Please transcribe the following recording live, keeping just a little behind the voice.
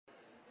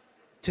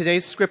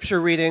Today's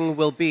scripture reading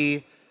will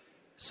be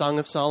Song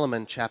of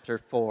Solomon, chapter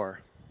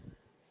 4.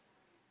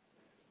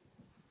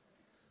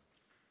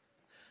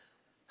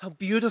 How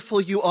beautiful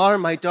you are,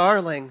 my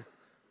darling.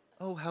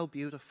 Oh, how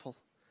beautiful.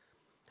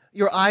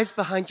 Your eyes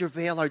behind your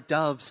veil are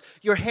doves.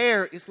 Your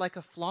hair is like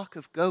a flock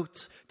of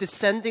goats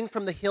descending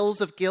from the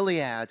hills of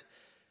Gilead.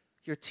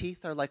 Your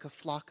teeth are like a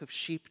flock of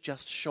sheep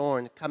just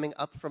shorn, coming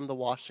up from the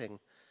washing.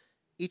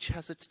 Each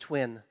has its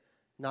twin.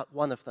 Not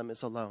one of them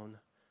is alone.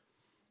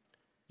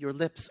 Your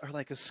lips are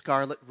like a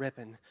scarlet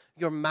ribbon.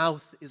 Your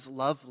mouth is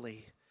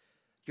lovely.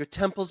 Your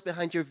temples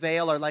behind your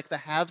veil are like the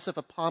halves of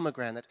a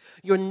pomegranate.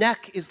 Your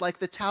neck is like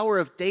the Tower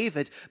of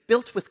David,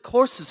 built with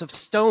courses of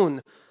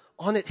stone.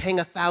 On it hang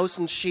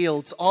 1,000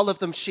 shields, all of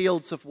them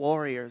shields of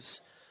warriors.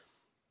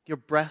 Your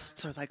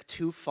breasts are like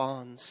two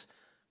fawns,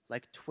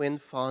 like twin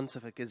fawns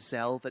of a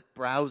gazelle that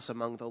browse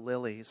among the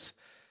lilies.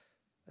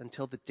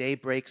 Until the day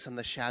breaks and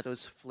the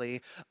shadows flee,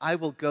 I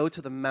will go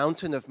to the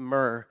mountain of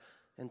myrrh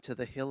and to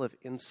the hill of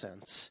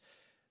incense.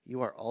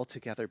 You are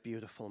altogether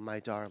beautiful, my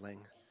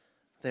darling.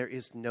 There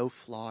is no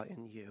flaw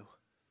in you.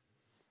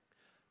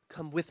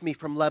 Come with me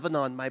from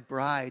Lebanon, my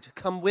bride.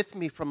 Come with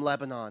me from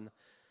Lebanon.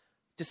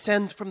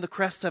 Descend from the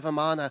crest of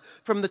Amana,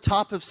 from the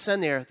top of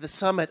Senir, the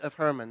summit of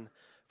Hermon,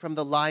 from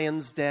the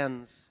lion's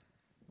dens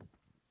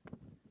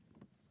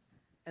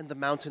and the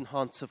mountain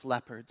haunts of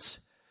leopards.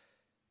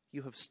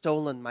 You have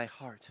stolen my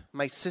heart,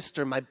 my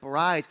sister, my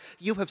bride.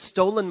 You have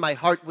stolen my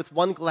heart with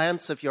one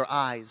glance of your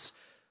eyes,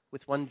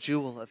 with one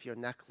jewel of your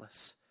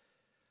necklace.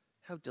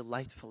 How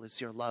delightful is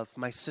your love,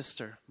 my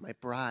sister, my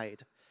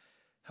bride.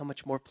 How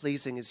much more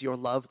pleasing is your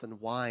love than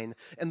wine,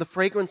 and the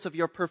fragrance of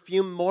your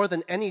perfume more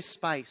than any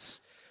spice.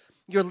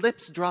 Your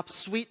lips drop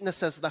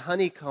sweetness as the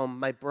honeycomb,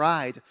 my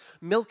bride.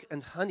 Milk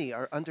and honey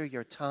are under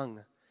your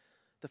tongue.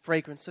 The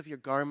fragrance of your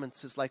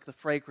garments is like the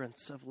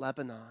fragrance of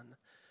Lebanon.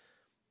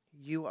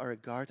 You are a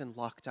garden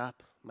locked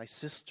up, my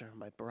sister,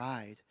 my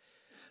bride.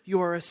 You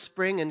are a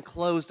spring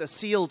enclosed, a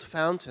sealed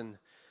fountain.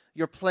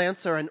 Your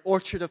plants are an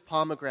orchard of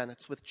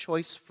pomegranates with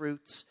choice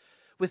fruits,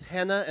 with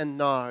henna and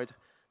nard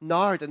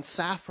and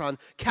saffron,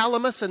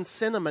 calamus and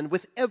cinnamon,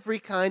 with every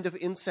kind of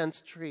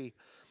incense tree,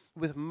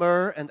 with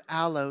myrrh and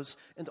aloes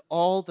and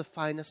all the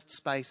finest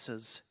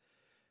spices.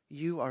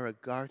 You are a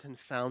garden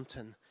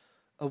fountain,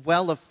 a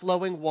well of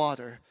flowing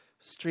water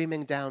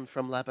streaming down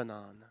from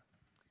Lebanon.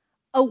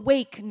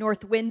 Awake,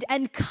 north wind,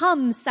 and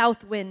come,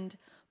 south wind.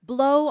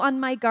 Blow on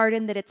my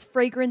garden that its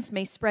fragrance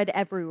may spread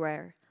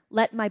everywhere.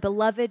 Let my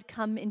beloved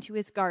come into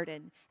his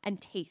garden and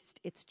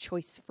taste its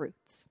choice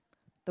fruits.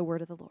 The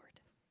word of the Lord.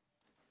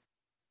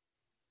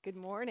 Good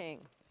morning.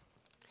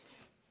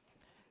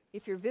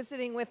 If you're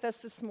visiting with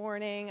us this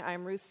morning,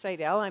 I'm Ruth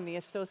Seidel. I'm the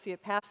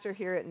associate pastor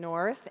here at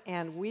North,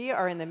 and we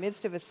are in the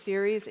midst of a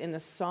series in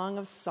the Song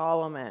of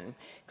Solomon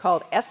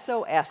called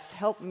SOS,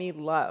 Help Me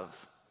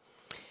Love.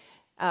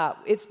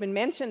 It's been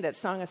mentioned that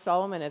Song of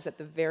Solomon is at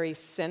the very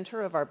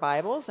center of our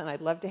Bibles, and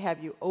I'd love to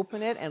have you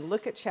open it and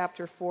look at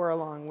chapter 4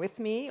 along with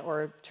me,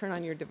 or turn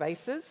on your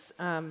devices.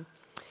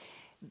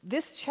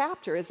 This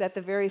chapter is at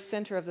the very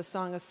center of the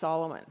Song of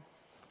Solomon.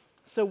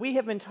 So we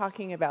have been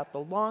talking about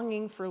the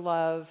longing for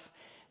love,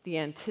 the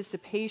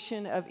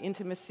anticipation of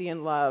intimacy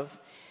and love,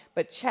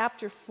 but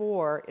chapter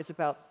 4 is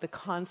about the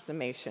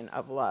consummation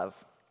of love.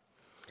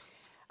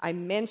 I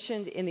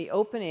mentioned in the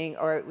opening,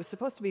 or it was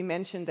supposed to be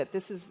mentioned, that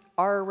this is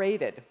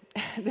R-rated.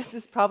 This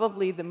is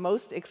probably the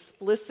most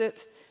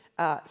explicit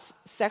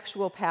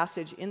sexual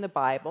passage in the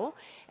Bible.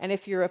 And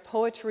if you're a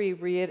poetry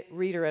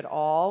reader at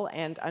all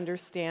and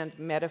understand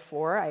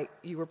metaphor,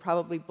 you were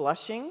probably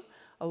blushing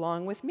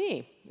along with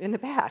me in the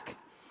back.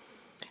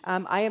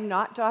 I am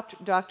not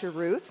Dr.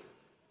 Ruth.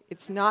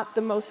 It's not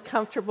the most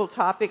comfortable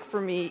topic for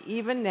me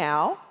even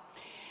now.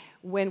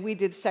 When we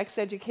did sex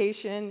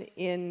education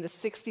in the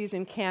 60s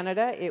in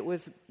Canada, it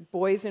was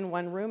boys in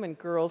one room and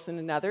girls in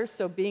another.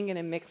 So being in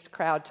a mixed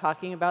crowd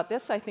talking about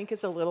this, I think,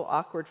 is a little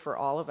awkward for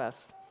all of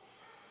us.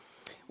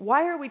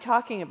 Why are we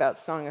talking about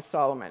Song of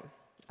Solomon?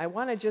 I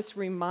want to just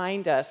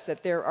remind us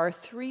that there are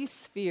 3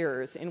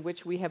 spheres in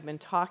which we have been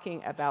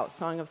talking about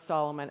Song of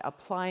Solomon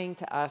applying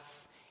to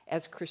us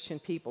as Christian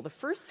people. The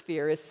first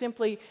sphere is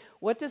simply,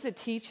 what does it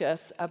teach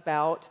us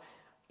about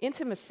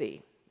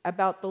intimacy?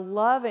 About the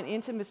love and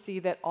intimacy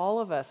that all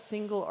of us,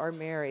 single or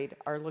married,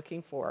 are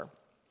looking for.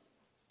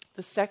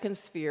 The second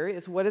sphere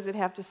is, what does it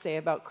have to say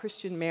about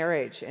Christian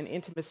marriage and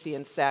intimacy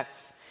and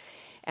sex?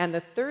 And the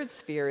third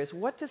sphere is,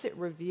 what does it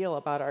reveal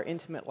about our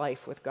intimate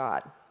life with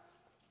God?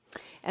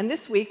 And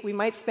this week, we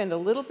might spend a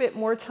little bit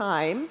more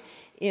time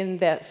in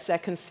that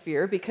second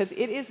sphere, because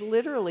it is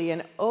literally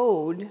an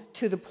ode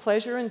to the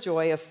pleasure and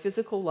joy of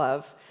physical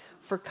love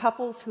for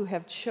couples who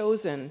have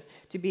chosen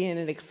to be in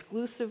an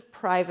exclusive,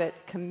 private,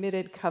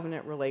 committed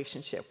covenant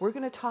relationship. We're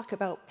going to talk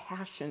about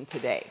passion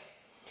today.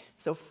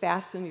 So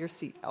fasten your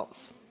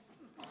seatbelts.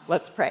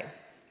 Let's pray.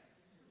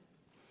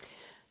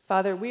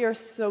 Father, we are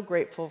so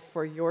grateful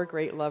for your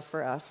great love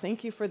for us.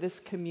 Thank you for this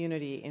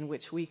community in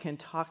which we can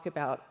talk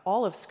about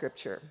all of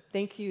Scripture.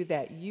 Thank you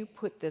that you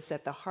put this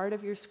at the heart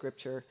of your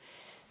Scripture.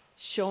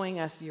 showing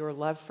us your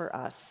love for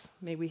us.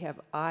 May we have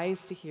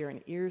eyes to hear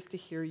and ears to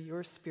hear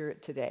your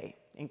Spirit today.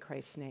 In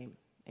Christ's name,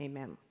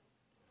 amen.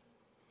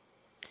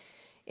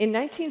 In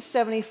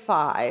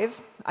 1975,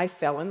 I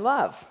fell in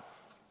love.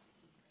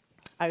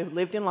 I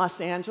lived in Los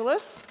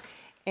Angeles,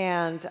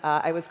 and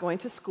I was going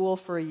to school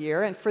for a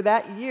year. And for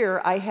that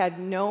year, I had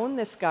known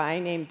this guy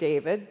named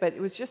David, but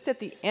it was just at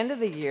the end of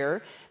the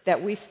year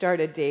that we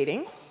started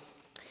dating.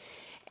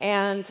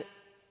 And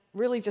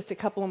really just a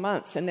couple of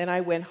months. And then I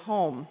went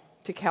home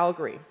to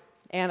Calgary.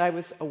 And I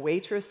was a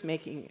waitress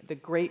making the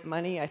great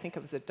money. I think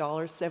it was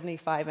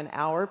 $1.75 an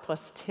hour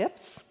plus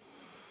tips.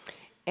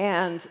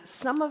 And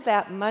some of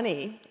that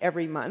money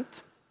every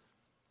month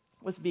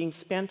was being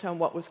spent on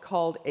what was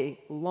called a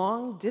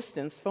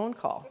long-distance phone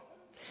call.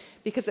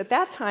 Because at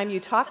that time, you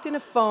talked in a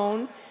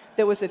phone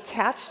that was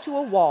attached to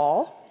a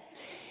wall,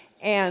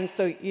 and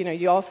so,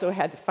 you also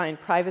had to find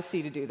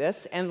privacy to do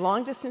this, and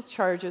long-distance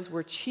charges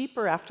were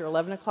cheaper after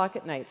 11 o'clock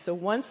at night. So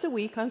once a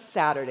week on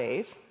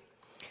Saturdays,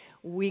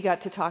 we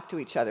got to talk to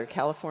each other,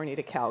 California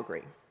to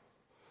Calgary.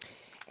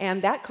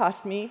 And that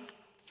cost me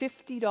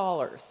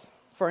 $50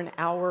 for an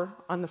hour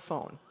on the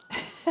phone.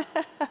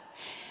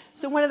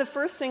 So one of the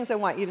first things I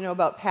want you to know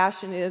about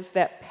passion is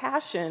that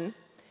passion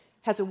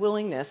has a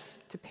willingness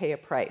to pay a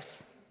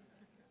price.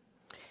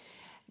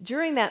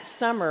 During that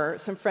summer,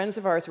 some friends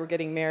of ours were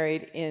getting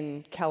married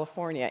in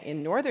California,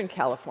 in Northern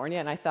California,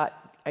 and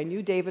I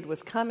knew David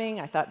was coming.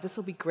 I thought, this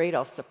will be great.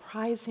 I'll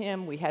surprise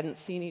him. We hadn't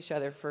seen each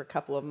other for a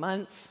couple of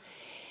months.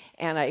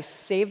 And I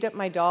saved up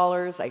my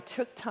dollars. I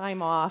took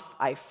time off.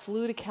 I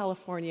flew to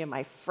California.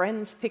 My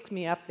friends picked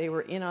me up. They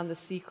were in on the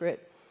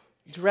secret.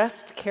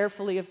 Dressed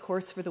carefully, of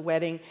course, for the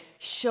wedding.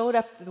 Showed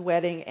up to the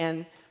wedding,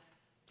 and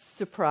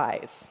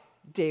surprise,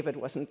 David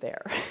wasn't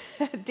there.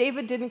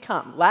 David didn't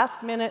come.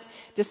 Last minute,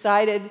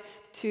 decided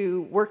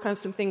to work on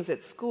some things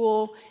at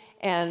school,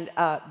 and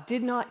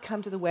did not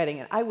come to the wedding.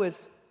 And I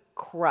was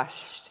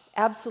crushed,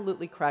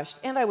 absolutely crushed.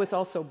 And I was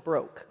also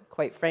broke,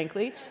 quite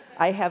frankly.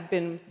 I have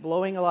been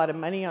blowing a lot of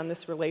money on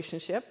this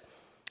relationship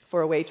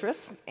for a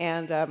waitress.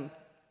 And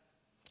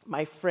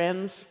my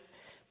friends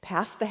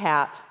passed the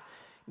hat,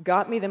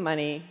 got me the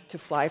money to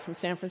fly from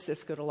San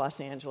Francisco to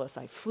Los Angeles.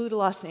 I flew to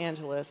Los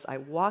Angeles. I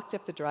walked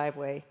up the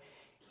driveway,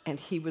 and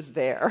he was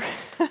there.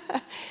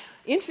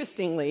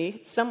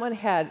 Interestingly, someone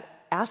had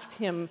asked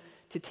him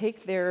to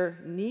take their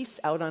niece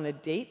out on a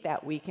date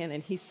that weekend,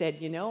 and he said,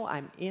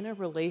 I'm in a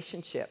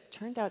relationship.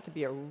 Turned out to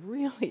be a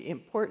really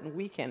important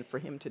weekend for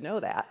him to know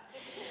that.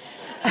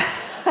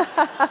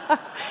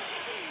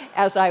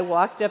 As I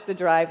walked up the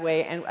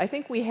driveway, and I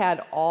think we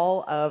had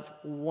all of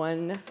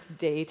one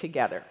day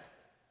together.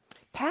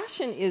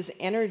 Passion is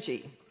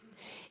energy.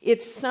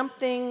 It's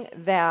something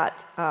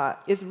that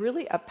is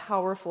really a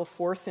powerful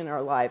force in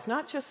our lives,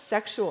 not just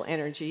sexual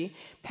energy.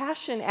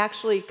 Passion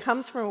actually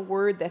comes from a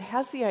word that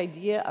has the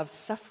idea of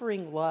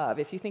suffering love,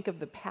 if you think of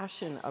the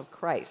passion of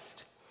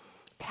Christ.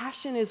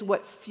 Passion is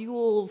what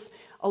fuels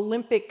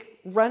Olympic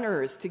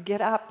runners to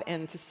get up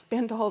and to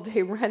spend all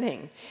day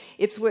running.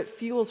 It's what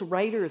fuels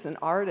writers and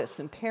artists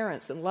and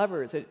parents and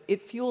lovers.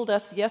 It fueled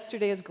us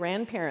yesterday as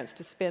grandparents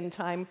to spend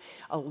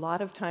a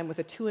lot of time with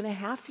a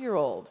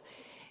 2.5-year-old.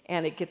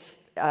 And it gets,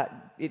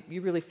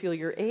 you really feel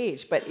your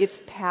age, but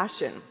it's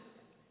passion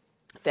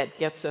that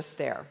gets us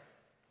there.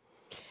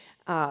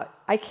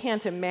 I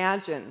can't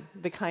imagine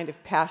the kind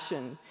of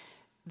passion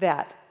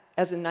that,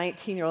 as a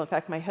 19-year-old, in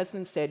fact, my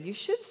husband said, you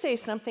should say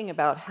something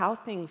about how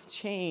things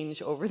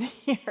change over the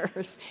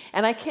years.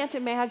 And I can't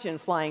imagine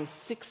flying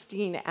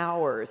 16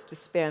 hours to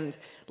spend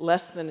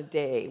less than a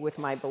day with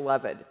my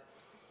beloved.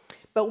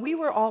 But we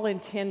were all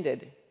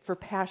intended for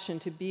passion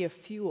to be a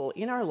fuel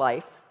in our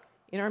life,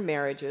 in our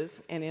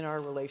marriages, and in our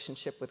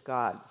relationship with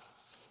God.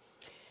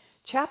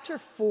 Chapter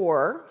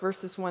 4,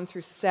 verses 1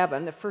 through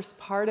 7, the first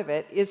part of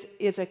it,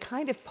 is a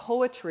kind of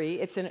poetry.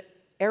 It's an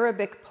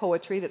Arabic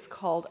poetry that's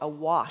called a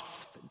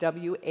wasf,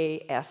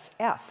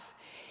 W-A-S-F.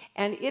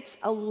 And it's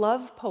a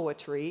love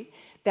poetry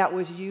that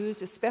was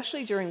used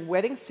especially during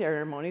wedding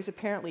ceremonies,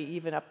 apparently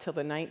even up till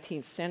the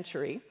 19th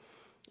century,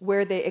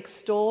 where they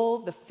extol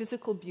the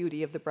physical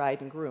beauty of the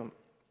bride and groom.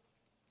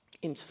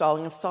 In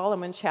Song of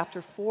Solomon,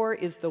 chapter 4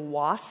 is the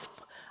wasf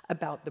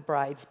about the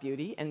bride's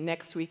beauty, and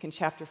next week in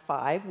chapter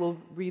 5, we'll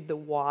read the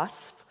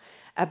wasf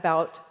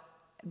about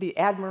the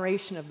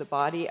admiration of the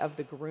body of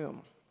the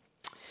groom.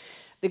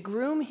 The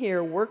groom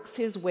here works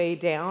his way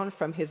down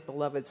from his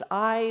beloved's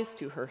eyes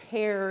to her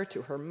hair,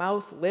 to her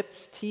mouth,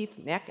 lips, teeth,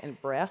 neck,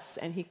 and breasts,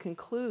 and he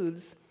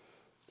concludes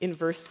in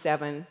verse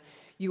 7,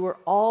 "You are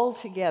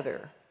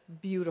altogether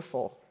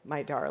beautiful,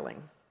 my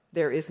darling.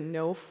 There is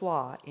no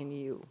flaw in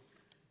you."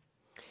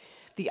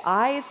 The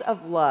eyes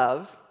of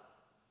love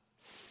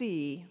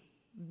see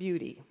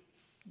beauty.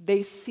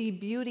 They see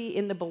beauty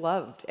in the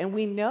beloved. And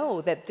we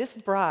know that this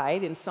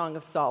bride in Song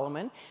of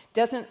Solomon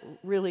doesn't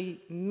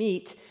really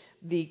meet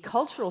the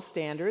cultural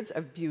standards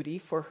of beauty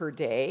for her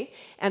day.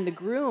 And the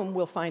groom,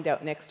 we'll find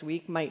out next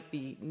week, might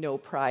be no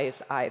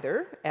prize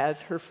either,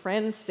 as her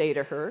friends say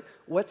to her,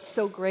 "What's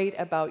so great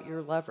about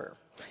your lover?"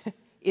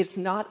 It's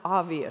not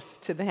obvious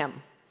to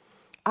them.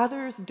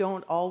 Others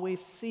don't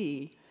always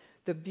see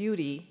the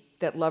beauty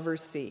that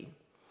lovers see.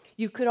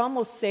 You could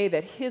almost say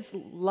that his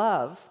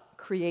love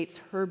creates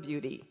her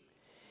beauty,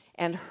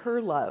 and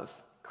her love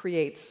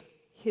creates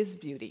his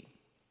beauty.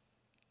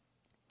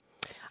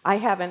 I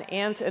have an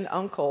aunt and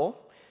uncle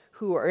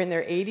who are in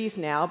their 80s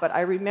now, but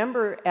I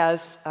remember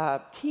as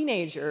a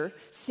teenager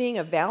seeing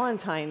a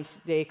Valentine's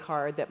Day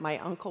card that my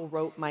uncle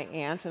wrote my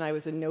aunt, and I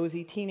was a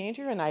nosy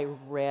teenager, and I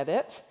read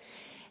it,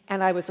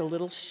 and I was a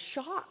little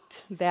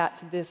shocked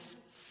that this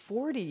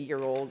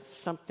 40-year-old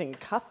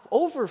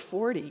over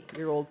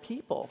 40-year-old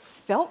people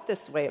felt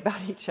this way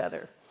about each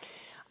other.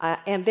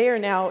 And they are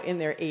now in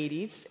their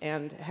 80s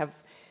and have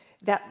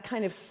that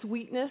kind of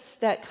sweetness,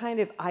 that kind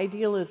of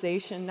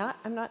idealization.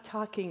 I'm not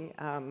talking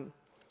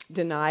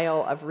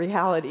denial of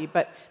reality,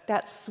 but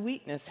that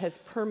sweetness has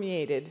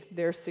permeated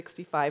their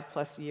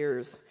 65-plus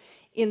years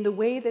in the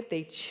way that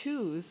they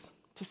choose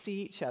to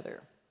see each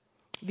other,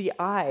 the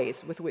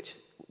eyes with which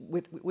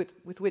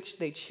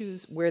they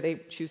choose, where they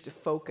choose to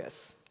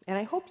focus. And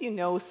I hope you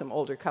know some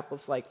older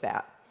couples like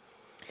that.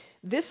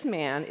 This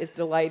man is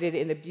delighted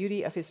in the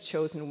beauty of his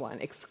chosen one.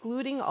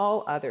 Excluding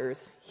all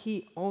others,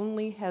 he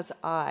only has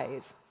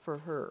eyes for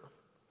her.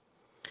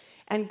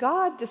 And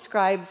God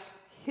describes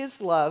his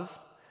love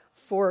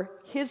for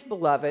his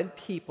beloved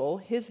people,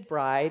 his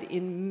bride,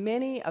 in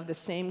many of the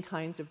same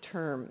kinds of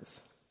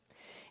terms.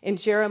 In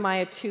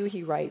Jeremiah 2,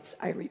 he writes,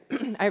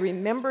 I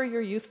remember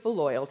your youthful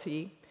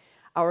loyalty,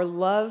 our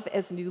love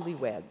as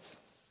newlyweds.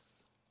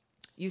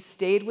 You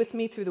stayed with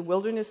me through the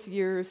wilderness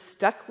years,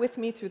 stuck with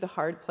me through the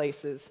hard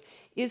places.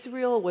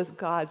 Israel was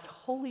God's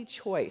holy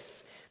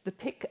choice, the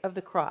pick of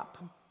the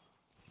crop.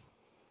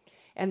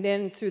 And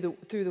then through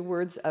the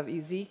words of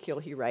Ezekiel,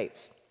 he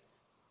writes,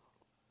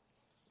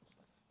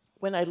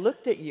 when I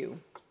looked at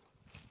you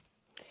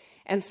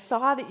and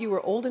saw that you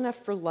were old enough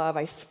for love,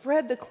 I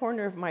spread the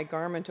corner of my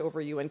garment over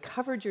you and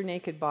covered your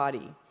naked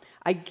body.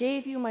 I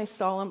gave you my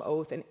solemn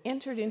oath and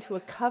entered into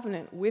a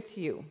covenant with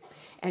you,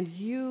 and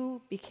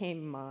you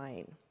became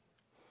mine.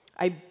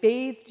 I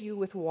bathed you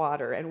with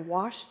water and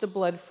washed the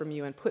blood from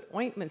you and put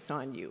ointments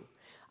on you.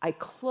 I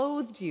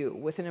clothed you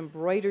with an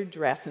embroidered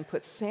dress and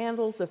put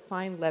sandals of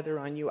fine leather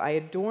on you. I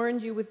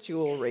adorned you with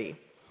jewelry.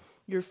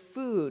 Your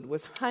food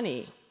was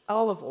honey,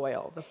 olive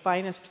oil, the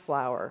finest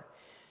flour.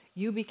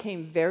 You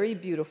became very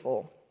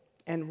beautiful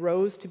and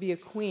rose to be a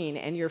queen,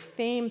 and your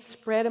fame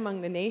spread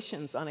among the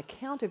nations on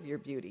account of your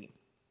beauty,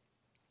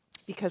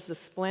 because the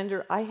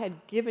splendor I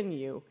had given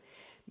you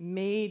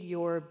made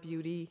your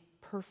beauty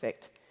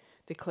perfect,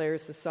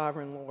 declares the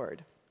sovereign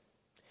Lord.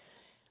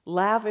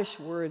 Lavish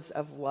words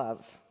of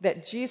love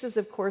that Jesus,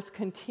 of course,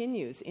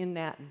 continues in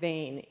that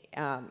vein,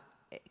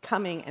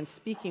 coming and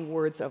speaking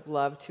words of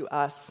love to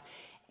us,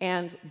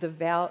 and the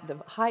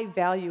high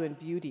value and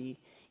beauty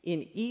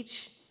in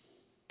each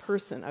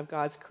person of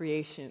God's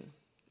creation,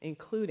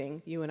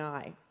 including you and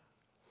I.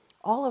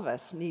 All of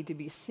us need to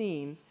be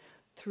seen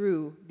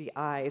through the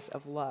eyes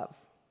of love.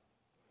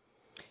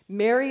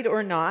 Married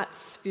or not,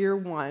 sphere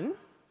one,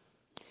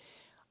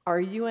 are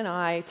you and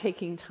I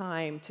taking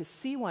time to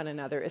see one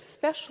another,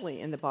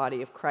 especially in the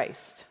body of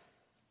Christ,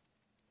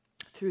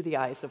 through the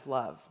eyes of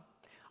love?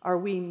 Are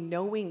we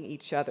knowing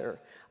each other,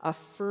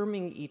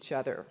 affirming each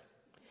other?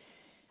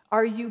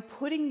 Are you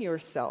putting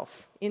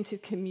yourself into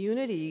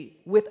community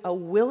with a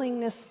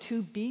willingness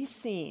to be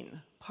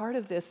seen? Part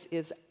of this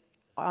is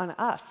on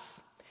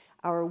us,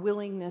 our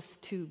willingness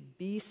to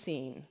be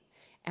seen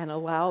and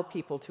allow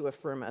people to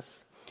affirm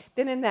us.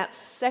 Then in that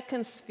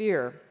second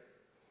sphere,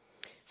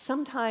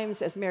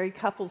 sometimes as married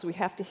couples, we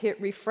have to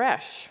hit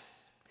refresh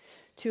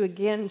to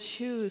again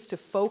choose to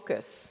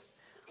focus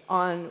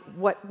on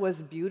what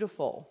was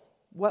beautiful.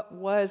 What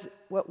was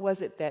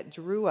it that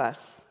drew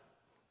us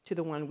to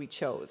the one we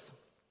chose?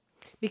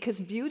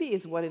 Because beauty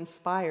is what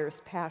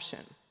inspires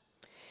passion.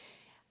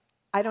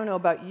 I don't know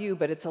about you,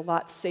 but it's a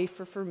lot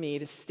safer for me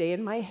to stay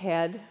in my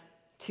head,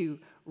 to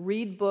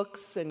read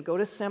books and go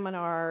to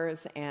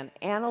seminars and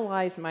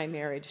analyze my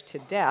marriage to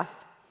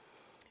death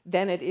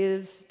than it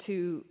is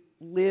to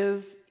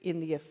live in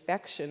the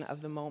affection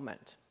of the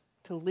moment,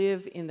 to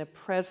live in the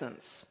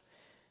presence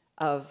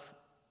of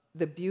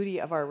the beauty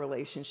of our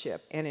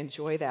relationship and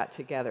enjoy that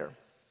together.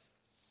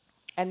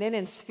 And then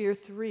in sphere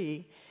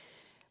 3,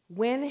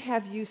 when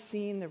have you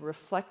seen the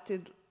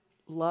reflected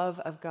love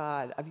of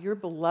God, of your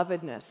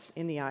belovedness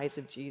in the eyes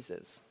of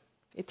Jesus?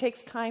 It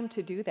takes time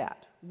to do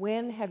that.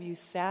 When have you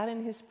sat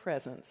in his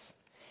presence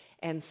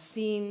and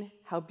seen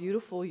how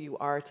beautiful you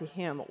are to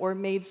him, or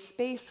made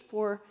space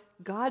for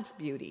God's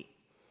beauty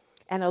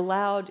and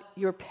allowed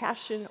your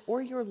passion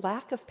or your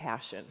lack of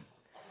passion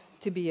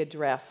to be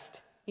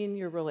addressed in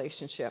your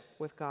relationship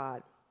with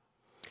God?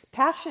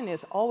 Passion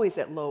is always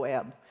at low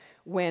ebb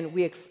when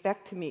we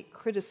expect to meet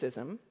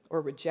criticism or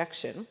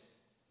rejection.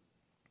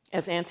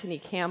 As Anthony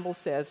Campbell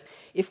says,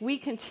 if we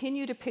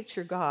continue to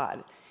picture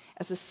God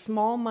as a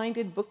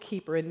small-minded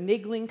bookkeeper, a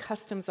niggling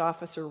customs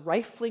officer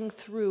rifling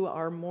through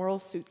our moral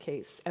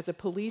suitcase, as a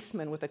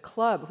policeman with a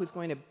club who's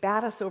going to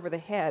bat us over the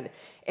head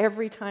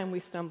every time we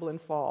stumble and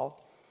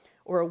fall,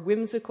 or a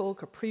whimsical,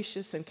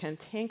 capricious, and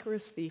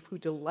cantankerous thief who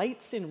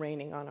delights in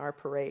raining on our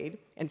parade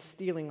and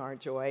stealing our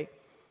joy.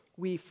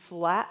 We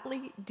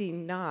flatly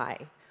deny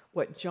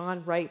what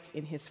John writes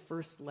in his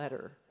first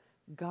letter.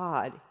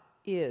 God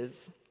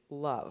is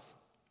love.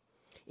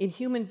 In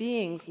human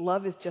beings,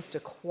 love is just a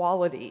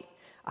quality,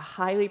 a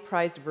highly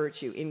prized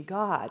virtue. In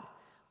God,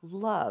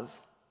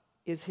 love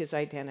is his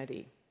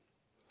identity.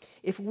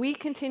 If we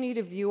continue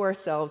to view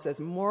ourselves as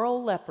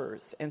moral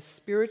lepers and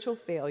spiritual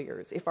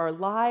failures, if our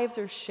lives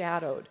are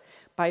shadowed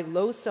by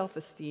low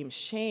self-esteem,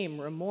 shame,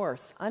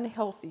 remorse,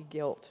 unhealthy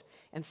guilt,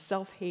 and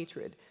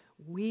self-hatred,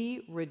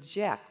 we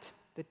reject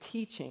the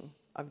teaching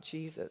of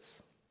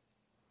Jesus.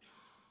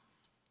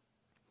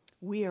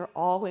 We are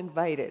all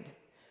invited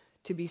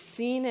to be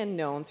seen and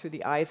known through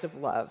the eyes of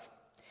love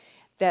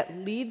that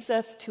leads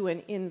us to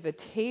an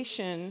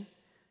invitation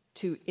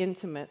to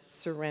intimate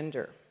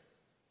surrender.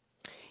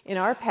 In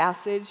our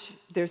passage,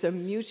 there's a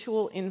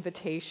mutual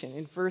invitation.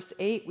 In verse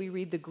 8, we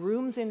read the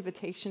groom's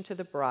invitation to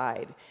the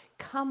bride.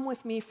 Come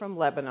with me from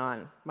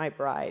Lebanon, my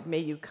bride. May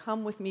you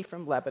come with me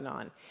from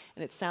Lebanon.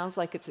 And it sounds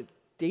like it's a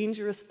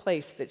dangerous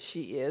place that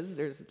she is.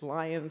 There's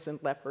lions and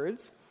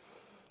leopards.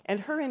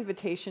 And her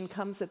invitation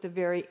comes at the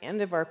very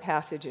end of our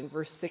passage in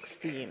verse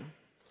 16.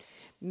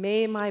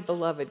 May my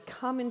beloved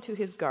come into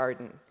his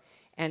garden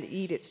and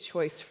eat its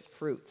choice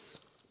fruits.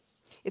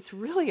 It's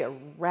really a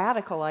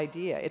radical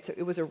idea.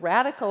 It was a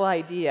radical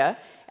idea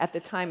at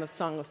the time of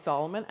Song of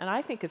Solomon, and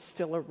I think it's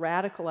still a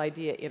radical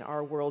idea in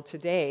our world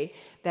today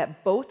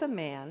that both a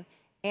man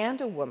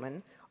and a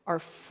woman are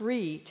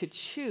free to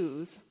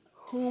choose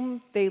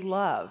whom they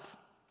love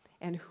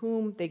and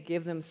whom they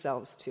give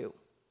themselves to.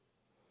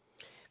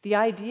 The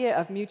idea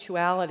of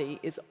mutuality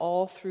is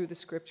all through the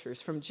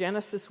scriptures. From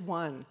Genesis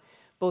 1,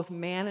 both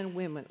man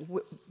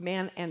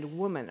and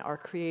woman are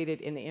created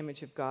in the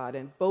image of God,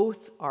 and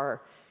both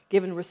are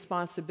given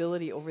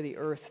responsibility over the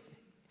earth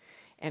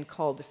and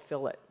called to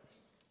fill it.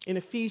 In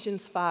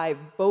Ephesians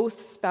 5,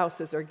 both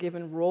spouses are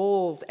given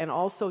roles and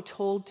also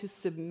told to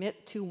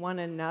submit to one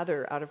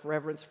another out of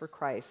reverence for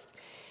Christ.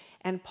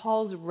 And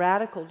Paul's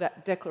radical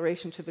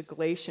declaration to the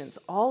Galatians,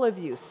 all of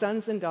you,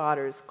 sons and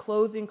daughters,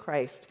 clothed in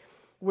Christ,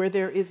 where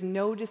there is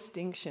no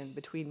distinction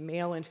between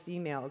male and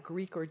female,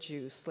 Greek or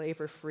Jew,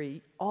 slave or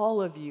free,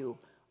 all of you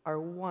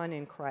are one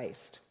in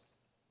Christ.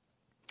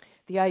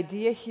 The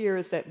idea here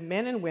is that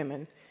men and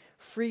women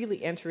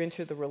freely enter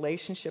into the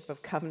relationship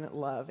of covenant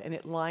love, and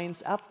it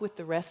lines up with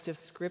the rest of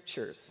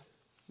scriptures,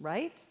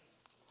 right?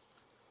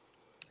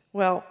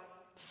 Well,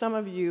 some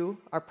of you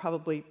are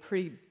probably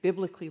pretty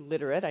biblically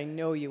literate. I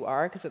know you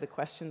are because of the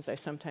questions I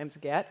sometimes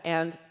get.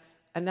 And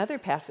another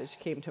passage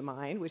came to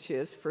mind, which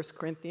is 1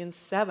 Corinthians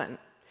 7,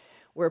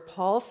 where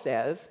Paul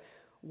says,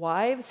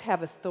 wives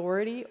have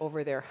authority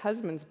over their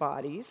husbands'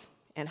 bodies,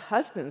 and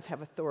husbands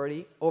have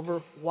authority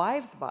over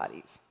wives'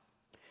 bodies.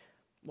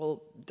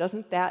 Well,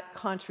 doesn't that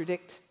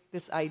contradict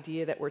this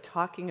idea that we're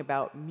talking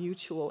about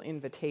mutual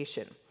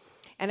invitation?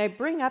 And I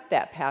bring up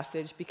that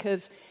passage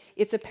because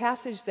it's a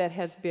passage that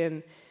has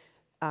been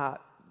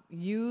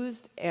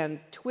used and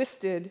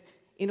twisted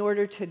in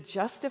order to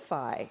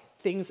justify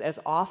things as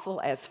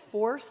awful as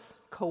force,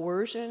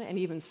 coercion, and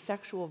even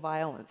sexual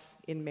violence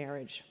in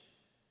marriage.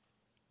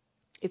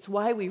 It's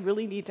why we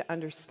really need to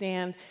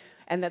understand,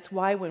 and that's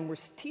why when we're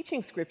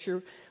teaching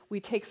Scripture, we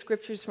take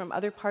scriptures from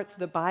other parts of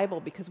the Bible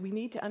because we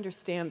need to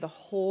understand the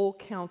whole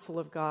counsel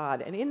of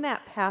God. And in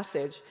that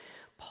passage,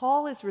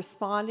 Paul is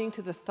responding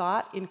to the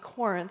thought in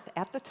Corinth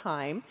at the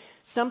time.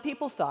 Some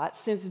people thought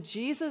since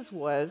Jesus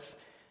was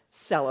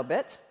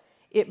celibate,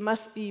 it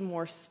must be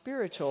more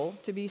spiritual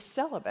to be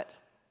celibate.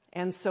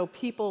 And so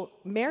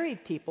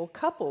married people,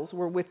 couples,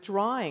 were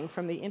withdrawing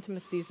from the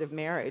intimacies of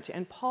marriage.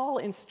 And Paul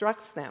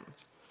instructs them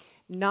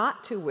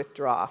not to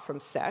withdraw from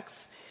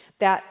sex,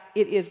 that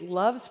it is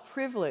love's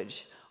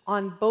privilege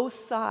on both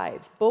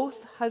sides.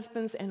 Both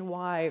husbands and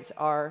wives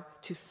are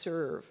to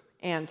serve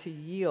and to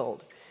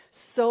yield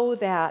so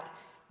that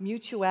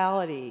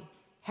mutuality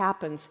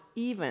happens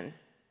even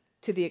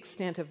to the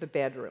extent of the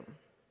bedroom.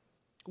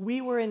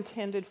 We were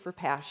intended for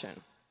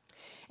passion,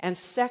 and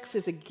sex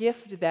is a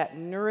gift that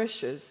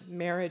nourishes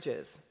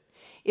marriages.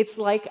 It's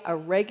like a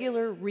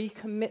regular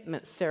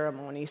recommitment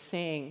ceremony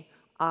saying,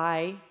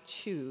 I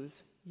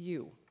choose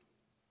you.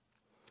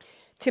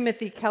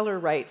 Timothy Keller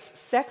writes,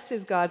 sex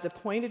is God's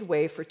appointed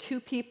way for two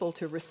people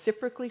to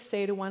reciprocally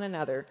say to one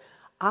another,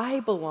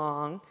 I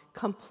belong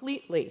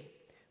completely,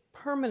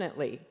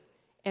 permanently,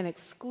 and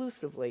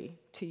exclusively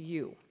to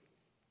you.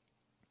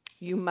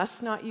 You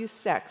must not use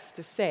sex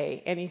to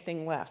say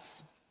anything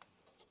less.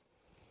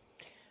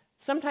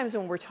 Sometimes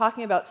when we're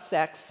talking about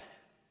sex,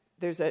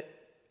 there's an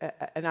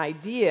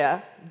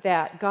idea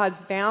that God's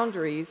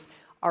boundaries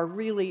are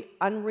really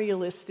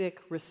unrealistic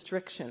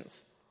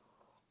restrictions.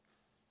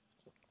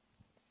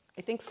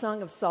 I think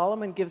Song of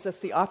Solomon gives us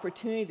the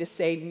opportunity to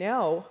say,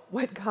 no,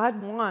 what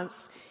God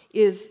wants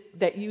is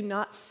that you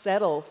not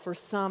settle for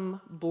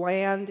some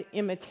bland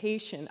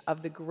imitation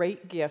of the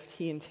great gift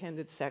he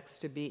intended sex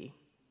to be.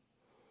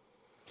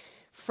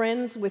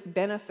 Friends with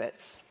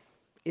benefits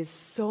is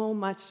so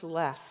much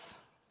less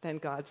than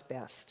God's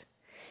best.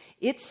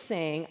 It's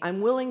saying,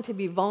 I'm willing to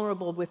be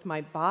vulnerable with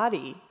my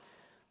body,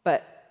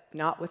 but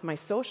not with my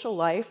social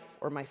life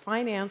or my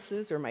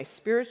finances or my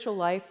spiritual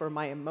life or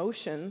my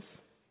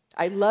emotions.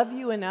 I love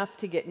you enough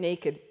to get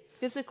naked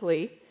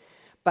physically,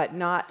 but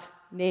not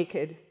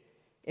naked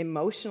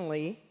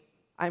emotionally.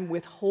 I'm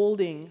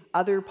withholding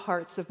other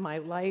parts of my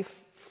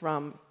life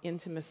from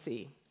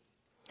intimacy.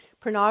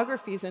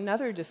 Pornography is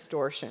another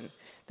distortion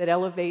that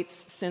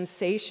elevates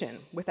sensation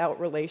without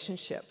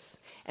relationships.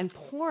 And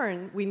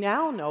porn, we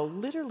now know,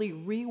 literally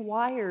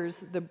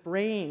rewires the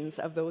brains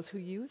of those who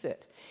use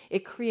it.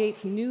 It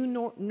creates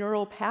new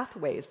neural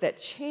pathways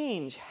that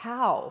change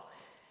how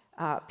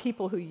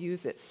people who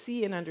use it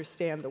see and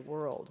understand the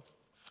world.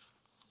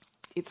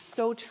 It's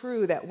so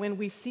true that when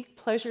we seek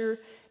pleasure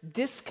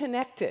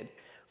disconnected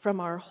from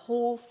our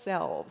whole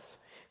selves,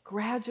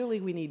 gradually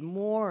we need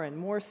more and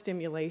more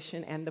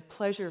stimulation, and the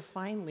pleasure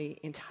finally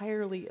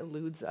entirely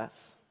eludes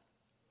us.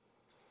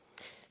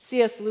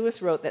 C.S.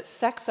 Lewis wrote that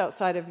sex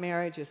outside of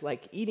marriage is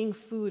like eating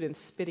food and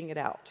spitting it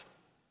out.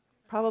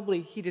 Probably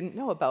he didn't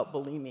know about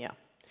bulimia,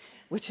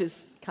 which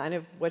is kind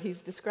of what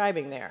he's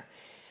describing there.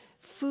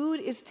 Food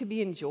is to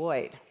be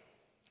enjoyed.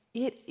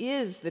 It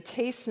is, the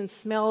tastes and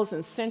smells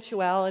and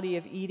sensuality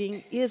of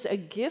eating is a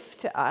gift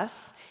to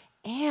us,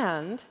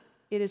 and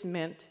it is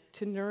meant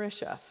to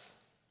nourish us.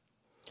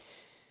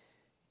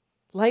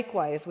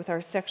 Likewise with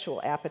our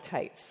sexual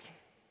appetites.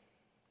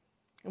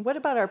 And what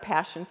about our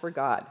passion for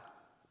God?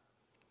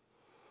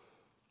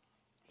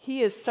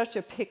 He is such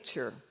a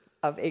picture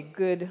of a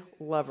good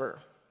lover,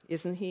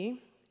 isn't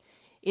he?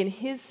 In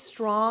his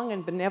strong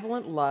and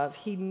benevolent love,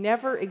 he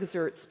never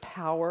exerts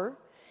power.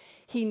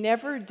 He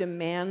never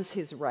demands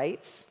his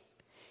rights.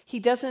 He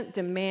doesn't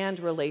demand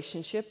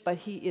relationship, but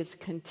he is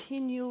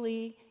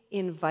continually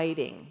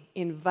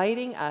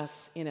inviting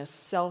us in a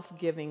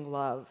self-giving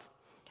love.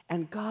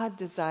 And God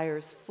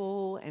desires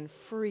full and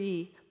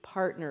free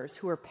partners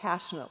who are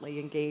passionately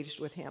engaged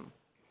with him.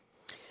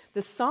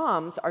 The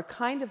Psalms are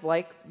kind of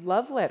like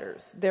love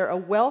letters. They're a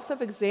wealth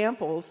of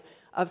examples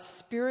of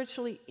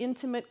spiritually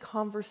intimate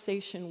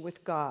conversation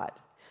with God.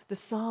 The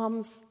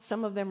Psalms,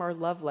 some of them are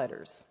love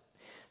letters.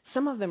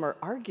 Some of them are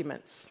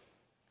arguments.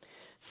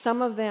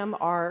 Some of them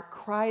are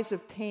cries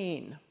of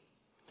pain.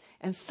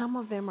 And some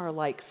of them are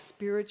like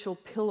spiritual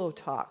pillow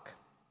talk.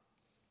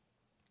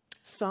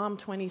 Psalm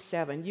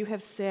 27, you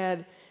have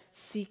said,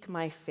 seek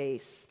my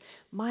face.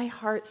 My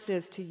heart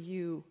says to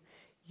you,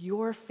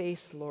 your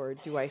face,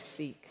 Lord, do I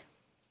seek.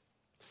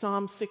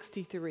 Psalm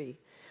 63,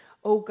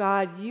 O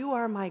God, you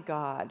are my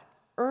God.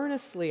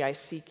 Earnestly I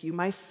seek you.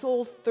 My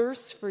soul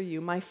thirsts for you.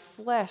 My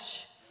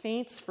flesh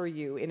faints for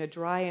you in a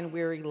dry and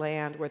weary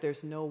land where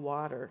there's no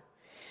water.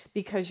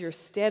 Because your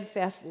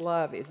steadfast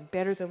love is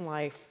better than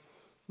life,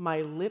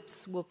 my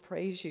lips will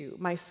praise you.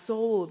 My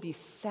soul will be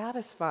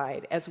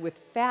satisfied as with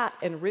fat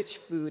and rich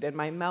food, and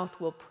my mouth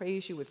will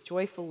praise you with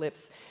joyful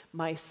lips.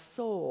 My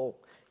soul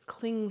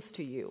clings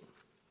to you.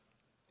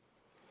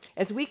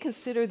 As we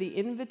consider the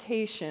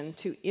invitation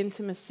to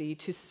intimacy,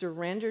 to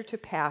surrender to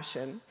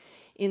passion,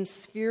 in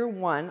sphere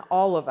one,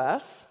 all of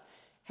us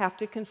have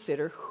to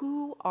consider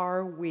who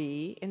are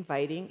we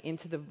inviting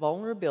into the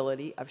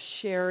vulnerability of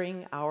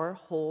sharing our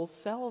whole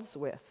selves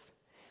with?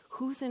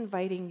 Who's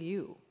inviting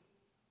you?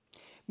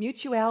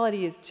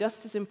 Mutuality is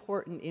just as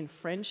important in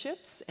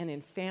friendships and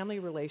in family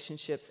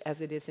relationships as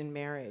it is in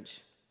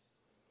marriage.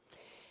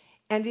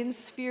 And in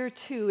sphere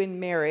two, in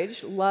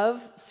marriage,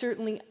 love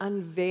certainly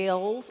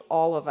unveils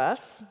all of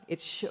us.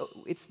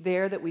 It's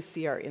there that we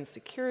see our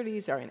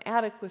insecurities, our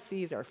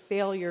inadequacies, our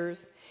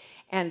failures.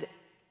 And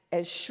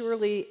as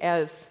surely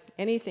as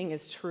anything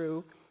is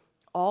true,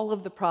 all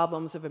of the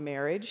problems of a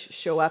marriage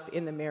show up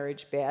in the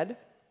marriage bed.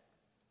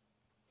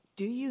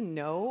 Do you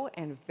know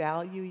and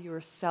value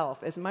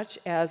yourself as much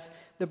as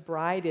the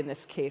bride in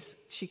this case?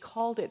 She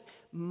called it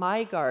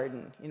my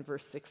garden in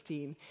verse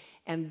 16,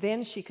 and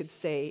then she could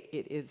say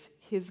it is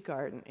his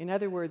garden. In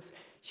other words,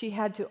 she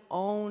had to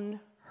own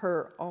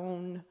her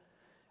own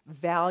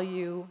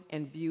value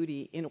and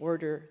beauty in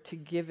order to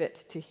give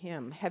it to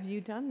him. Have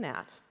you done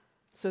that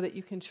so that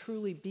you can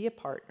truly be a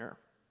partner?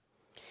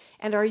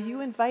 And are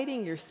you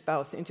inviting your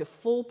spouse into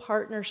full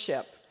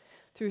partnership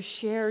through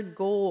shared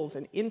goals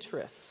and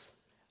interests?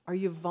 Are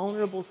you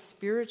vulnerable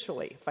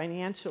spiritually,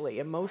 financially,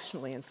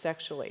 emotionally, and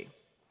sexually?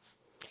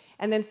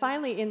 And then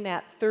finally, in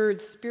that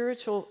third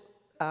spiritual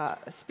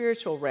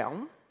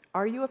realm,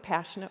 are you a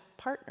passionate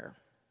partner?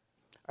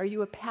 Are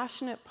you a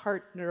passionate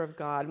partner of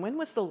God? When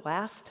was the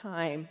last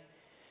time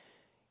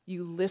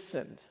you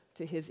listened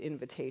to his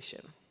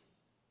invitation?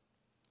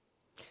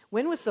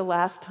 When was the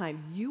last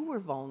time you were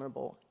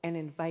vulnerable and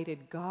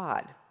invited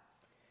God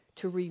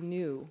to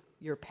renew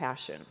your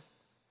passion?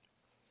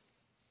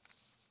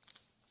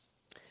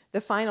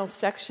 The final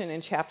section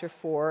in chapter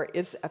 4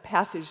 is a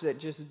passage that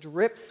just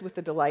drips with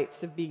the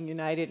delights of being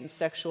united in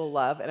sexual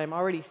love. And I'm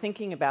already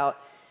thinking about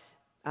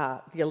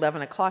the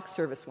 11 o'clock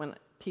service when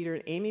Peter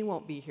and Amy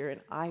won't be here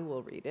and I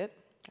will read it.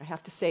 I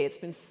have to say, it's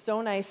been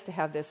so nice to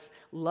have this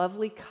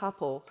lovely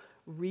couple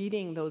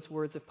reading those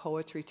words of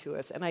poetry to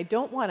us. And I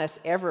don't want us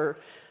ever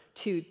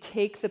to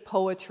take the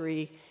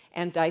poetry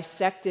and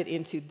dissect it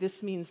into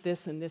this means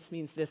this and this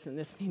means this and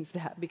this means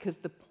that, because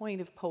the point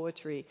of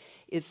poetry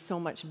is so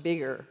much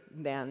bigger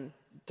than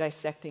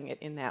dissecting it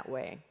in that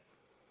way.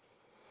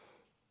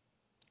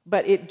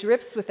 But it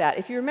drips with that.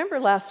 If you remember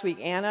last week,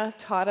 Anna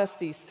taught us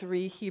these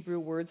 3 Hebrew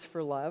words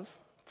for love.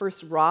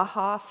 First,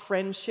 raha,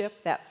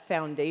 friendship, that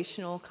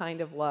foundational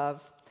kind of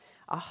love.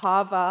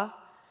 Ahava,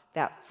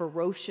 that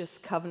ferocious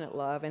covenant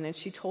love. And then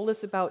she told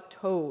us about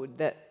tod,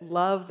 that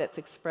love that's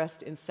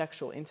expressed in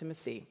sexual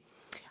intimacy.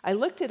 I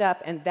looked it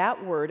up, and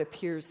that word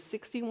appears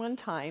 61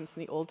 times in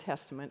the Old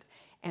Testament,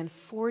 and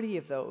 40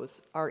 of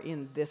those are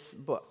in this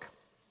book.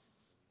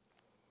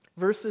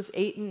 Verses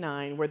 8 and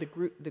 9, where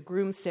the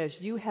groom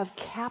says, "You have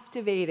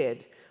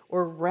captivated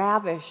or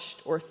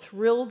ravished or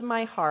thrilled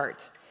my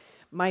heart,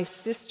 my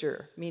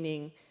sister,"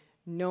 meaning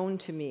known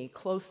to me,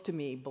 close to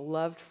me,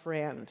 beloved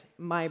friend,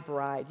 my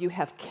bride. "You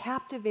have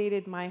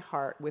captivated my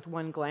heart with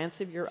one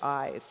glance of your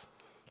eyes.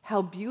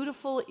 How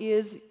beautiful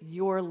is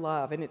your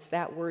love," and it's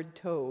that word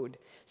tod,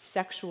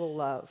 sexual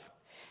love.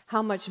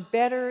 "How much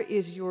better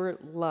is your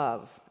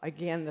love,"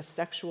 again, the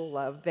sexual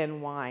love,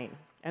 "than wine,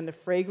 and the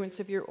fragrance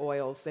of your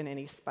oils than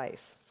any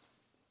spice."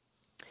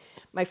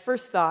 My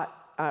first thought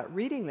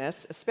reading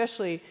this,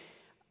 especially,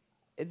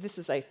 this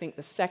is, I think,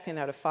 the 2nd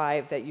out of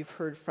 5 that you've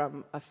heard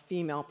from a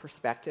female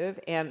perspective,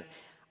 and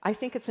I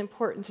think it's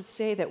important to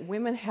say that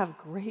women have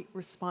great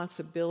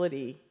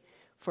responsibility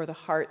for the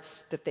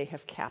hearts that they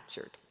have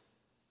captured.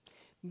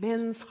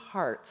 Men's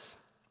hearts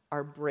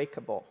are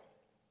breakable.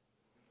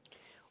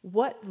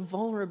 What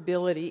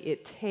vulnerability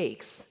it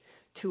takes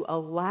to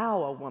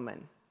allow a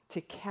woman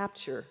to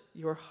capture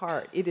your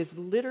heart. It is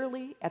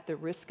literally at the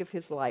risk of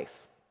his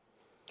life.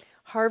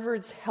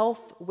 Harvard's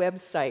health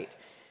website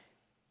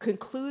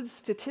concludes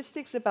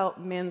statistics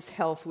about men's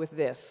health with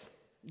this: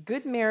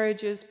 good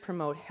marriages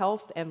promote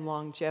health and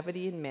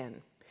longevity in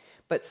men,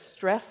 but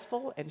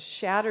stressful and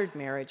shattered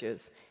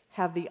marriages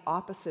have the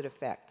opposite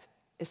effect,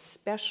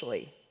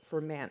 especially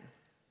for men.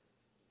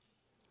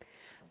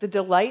 The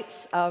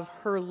delights of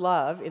her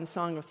love in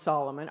Song of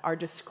Solomon are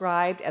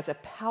described as a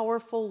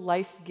powerful,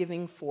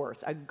 life-giving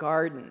force, a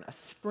garden, a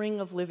spring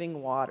of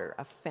living water,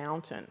 a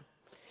fountain.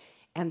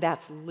 And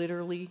that's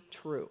literally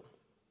true.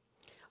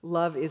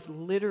 Love is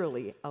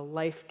literally a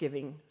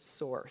life-giving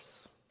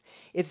source.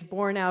 It's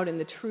borne out in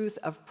the truth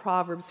of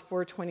Proverbs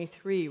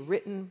 4:23,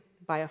 written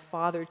by a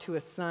father to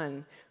a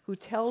son, who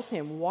tells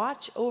him,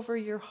 "Watch over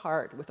your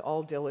heart with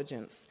all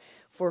diligence,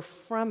 for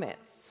from it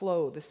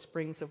flow the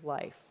springs of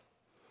life."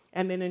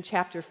 And then in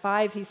chapter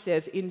 5, he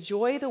says,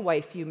 "Enjoy the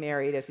wife you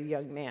married as a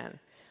young man,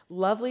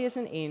 lovely as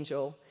an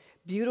angel,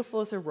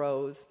 beautiful as a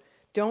rose.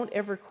 Don't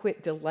ever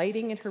quit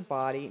delighting in her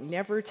body.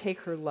 Never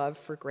take her love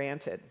for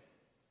granted."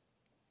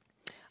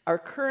 Our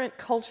current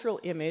cultural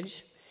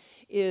image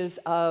is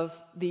of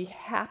the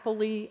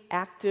happily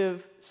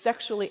active,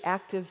 sexually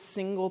active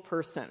single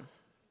person.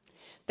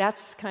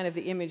 That's kind of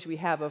the image we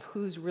have of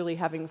who's really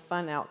having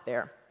fun out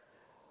there.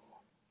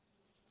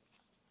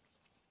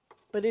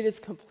 But it is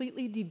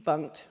completely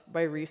debunked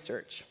by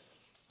research.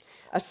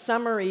 A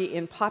summary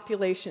in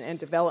Population and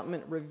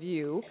Development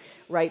Review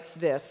writes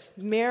this: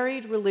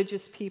 "Married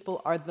religious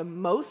people are the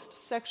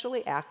most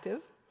sexually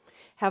active,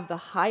 have the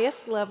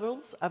highest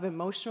levels of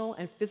emotional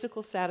and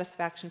physical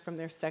satisfaction from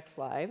their sex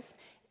lives,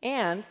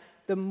 and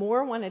the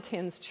more one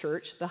attends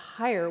church, the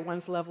higher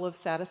one's level of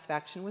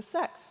satisfaction with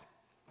sex."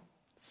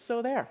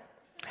 So there.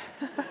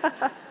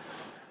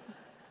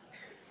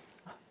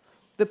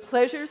 The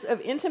pleasures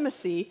of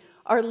intimacy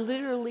are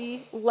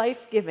literally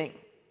life-giving.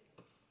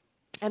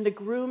 And the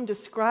groom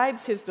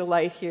describes his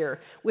delight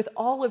here with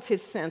all of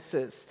his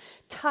senses: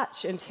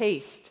 touch and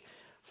taste,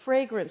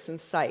 fragrance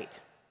and sight.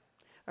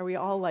 Are we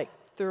all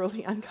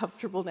thoroughly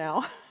uncomfortable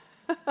now?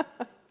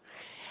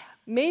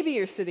 Maybe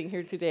you're sitting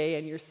here today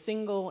and you're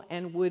single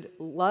and would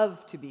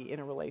love to be in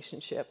a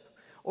relationship,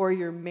 or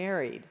you're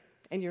married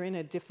and you're in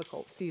a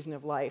difficult season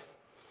of life.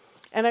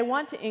 And I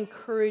want to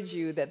encourage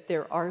you that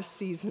there are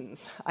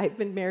seasons. I've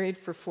been married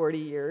for 40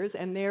 years,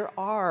 and there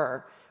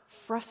are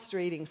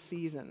frustrating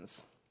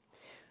seasons.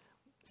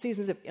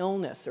 Seasons of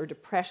illness or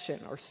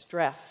depression or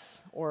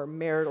stress or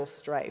marital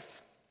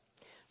strife.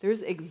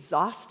 There's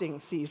exhausting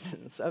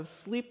seasons of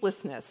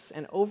sleeplessness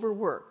and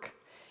overwork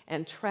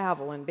and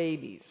travel and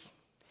babies.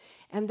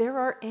 And there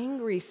are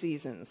angry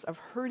seasons of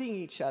hurting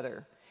each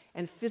other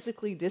and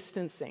physically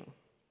distancing.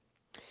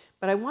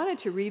 But I wanted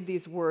to read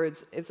these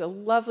words. It's a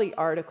lovely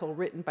article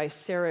written by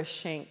Sarah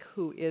Schenck,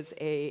 who is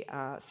a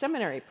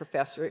seminary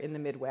professor in the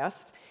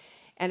Midwest,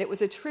 and it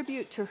was a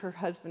tribute to her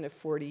husband of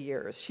 40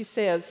 years. She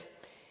says,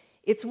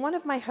 "It's one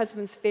of my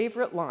husband's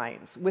favorite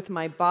lines: 'With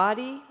my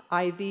body,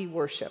 I thee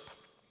worship.'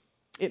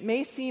 It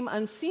may seem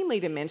unseemly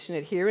to mention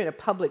it here in a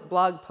public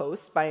blog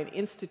post by an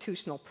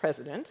institutional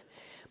president,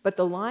 but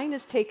the line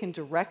is taken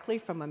directly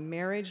from a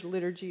marriage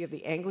liturgy of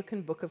the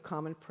Anglican Book of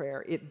Common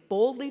Prayer. It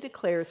boldly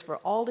declares for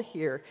all to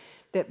hear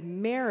that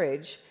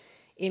marriage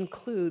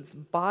includes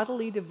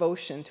bodily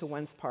devotion to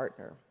one's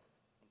partner.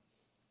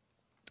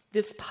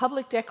 This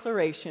public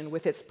declaration,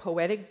 with its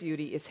poetic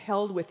beauty, is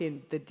held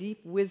within the deep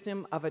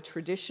wisdom of a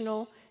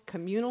traditional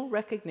communal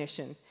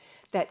recognition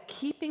that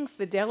keeping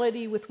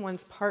fidelity with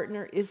one's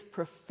partner is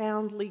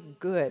profoundly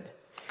good,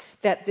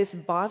 that this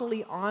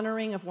bodily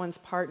honoring of one's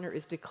partner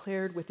is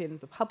declared within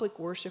the public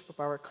worship of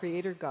our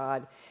Creator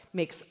God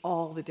makes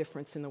all the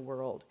difference in the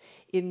world.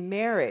 In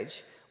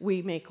marriage,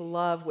 we make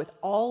love with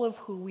all of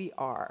who we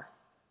are,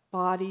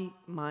 body,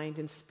 mind,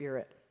 and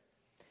spirit.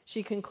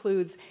 She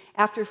concludes,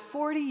 after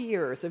 40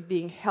 years of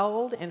being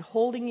held and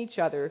holding each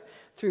other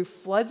through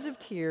floods of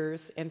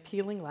tears and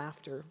pealing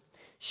laughter,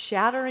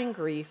 shattering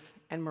grief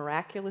and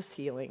miraculous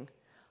healing,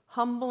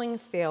 humbling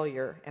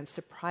failure and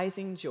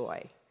surprising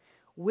joy,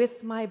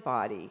 with my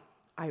body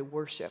I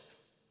worship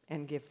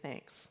and give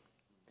thanks.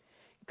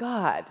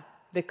 God,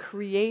 the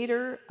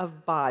creator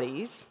of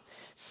bodies,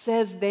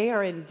 says they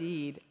are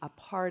indeed a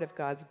part of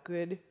God's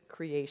good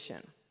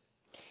creation.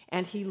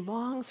 And he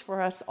longs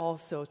for us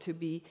also to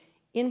be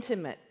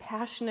intimate,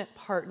 passionate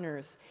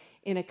partners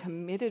in a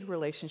committed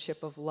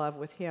relationship of love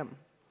with him.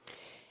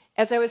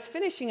 As I was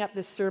finishing up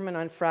this sermon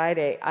on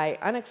Friday, I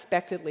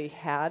unexpectedly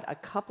had a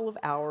couple of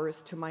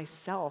hours to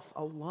myself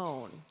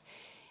alone.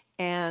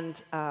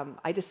 And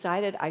I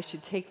decided I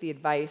should take the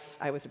advice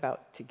I was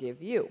about to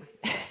give you.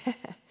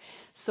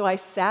 So I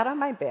sat on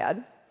my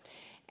bed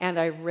and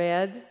I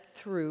read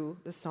through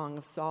the Song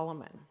of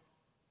Solomon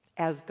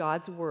as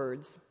God's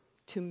words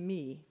to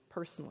me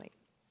personally.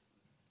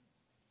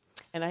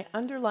 And I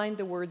underlined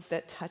the words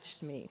that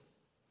touched me,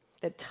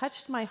 that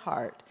touched my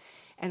heart,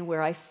 and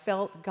where I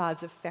felt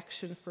God's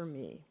affection for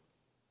me.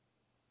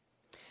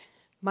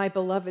 My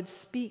beloved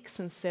speaks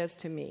and says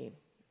to me,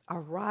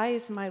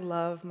 "Arise, my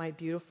love, my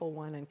beautiful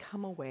one, and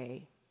come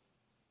away.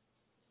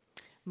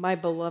 My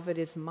beloved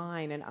is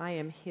mine, and I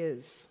am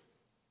his.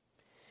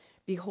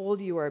 Behold,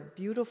 you are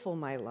beautiful,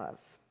 my love.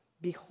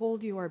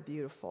 Behold, you are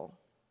beautiful.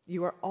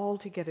 You are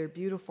altogether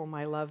beautiful,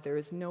 my love. There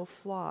is no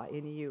flaw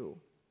in you.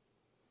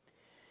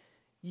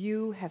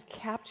 You have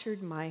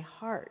captured my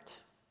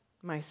heart,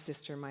 my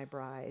sister, my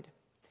bride.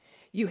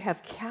 You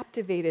have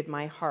captivated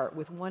my heart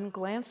with one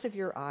glance of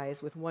your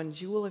eyes, with one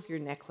jewel of your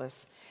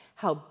necklace.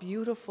 How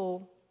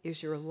beautiful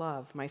is your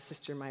love, my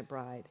sister, my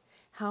bride.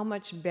 How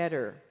much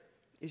better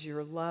is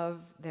your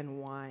love than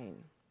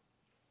wine.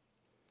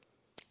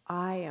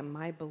 I am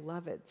my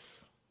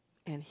beloved's,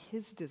 and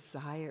his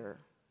desire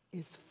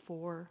is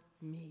for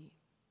me.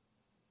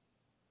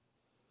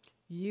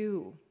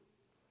 You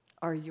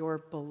are your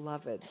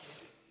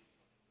beloved's,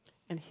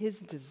 and his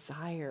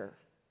desire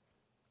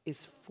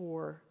is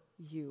for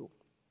you."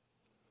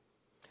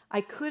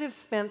 I could have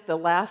spent the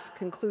last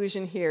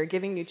conclusion here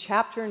giving you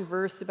chapter and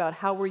verse about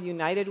how we're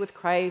united with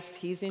Christ,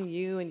 he's in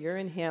you and you're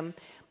in him,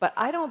 but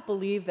I don't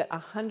believe that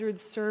 100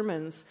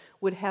 sermons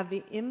would have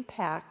the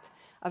impact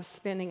of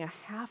spending a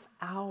half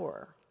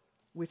hour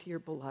with your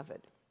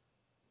beloved,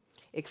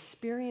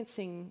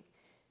 experiencing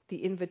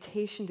the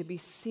invitation to be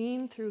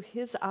seen through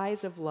his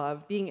eyes of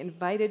love, being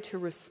invited to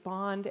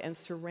respond and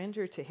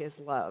surrender to his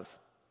love.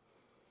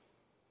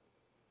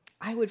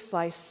 I would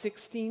fly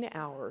 16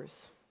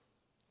 hours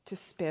to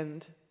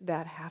spend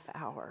that half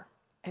hour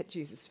at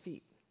Jesus'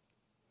 feet.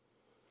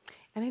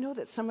 And I know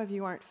that some of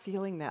you aren't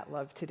feeling that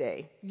love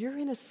today. You're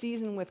in a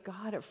season with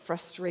God of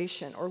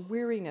frustration or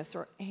weariness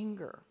or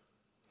anger.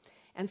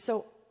 And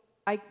so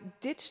I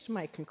ditched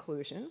my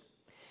conclusion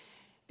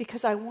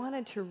because I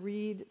wanted to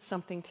read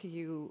something to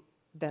you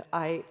that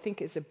I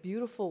think is a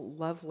beautiful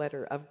love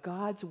letter of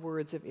God's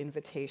words of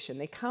invitation.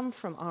 They come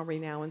from Henri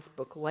Nouwen's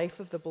book, Life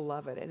of the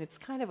Beloved, and it's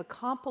kind of a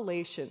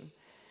compilation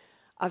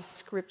of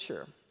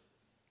scripture,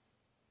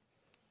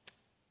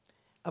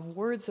 of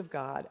words of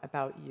God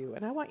about you.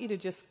 And I want you to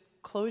just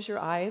close your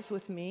eyes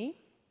with me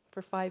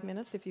for 5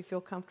 minutes if you feel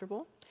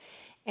comfortable.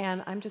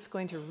 And I'm just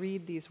going to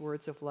read these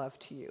words of love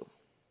to you.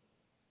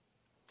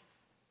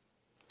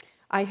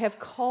 I have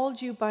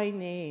called you by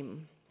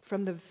name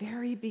from the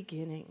very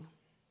beginning.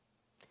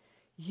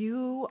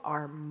 You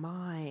are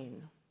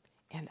mine,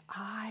 and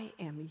I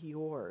am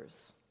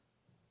yours.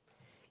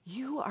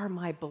 You are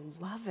my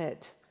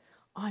beloved.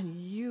 On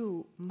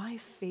you my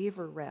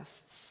favor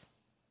rests.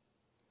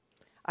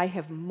 I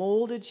have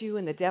molded you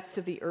in the depths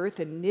of the earth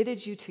and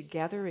knitted you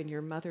together in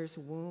your mother's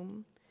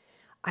womb.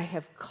 I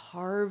have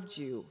carved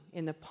you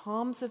in the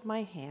palms of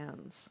my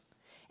hands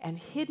and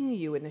hidden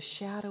you in the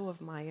shadow of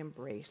my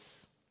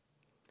embrace.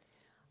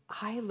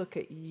 I look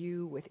at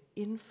you with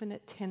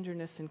infinite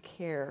tenderness and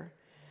care,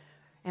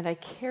 and I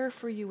care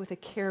for you with a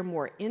care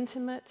more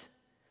intimate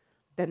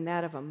than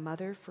that of a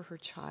mother for her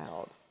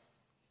child.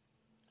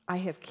 I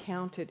have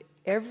counted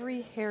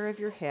every hair of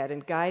your head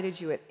and guided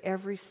you at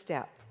every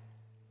step.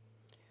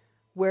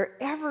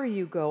 Wherever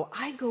you go,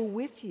 I go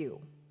with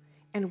you,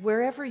 and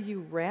wherever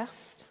you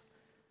rest,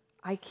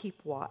 I keep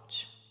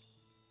watch.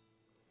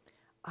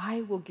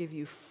 I will give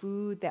you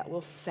food that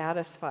will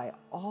satisfy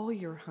all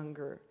your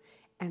hunger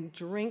and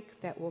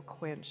drink that will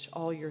quench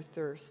all your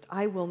thirst.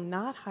 I will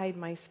not hide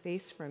my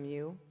face from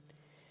you.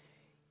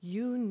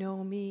 You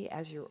know me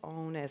as your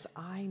own, as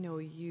I know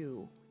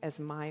you as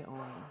my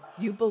own.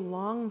 You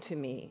belong to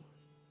me.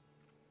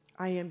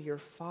 I am your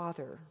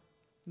father,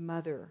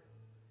 mother,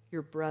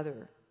 your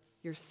brother,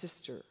 your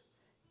sister,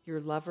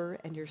 your lover,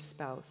 and your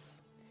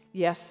spouse.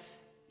 Yes,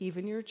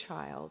 even your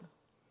child.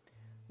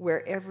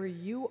 Wherever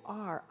you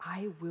are,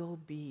 I will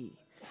be.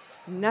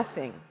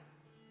 Nothing,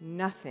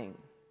 nothing,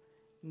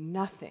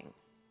 nothing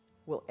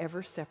will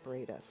ever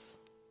separate us.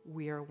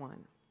 We are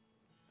one.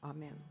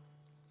 Amen.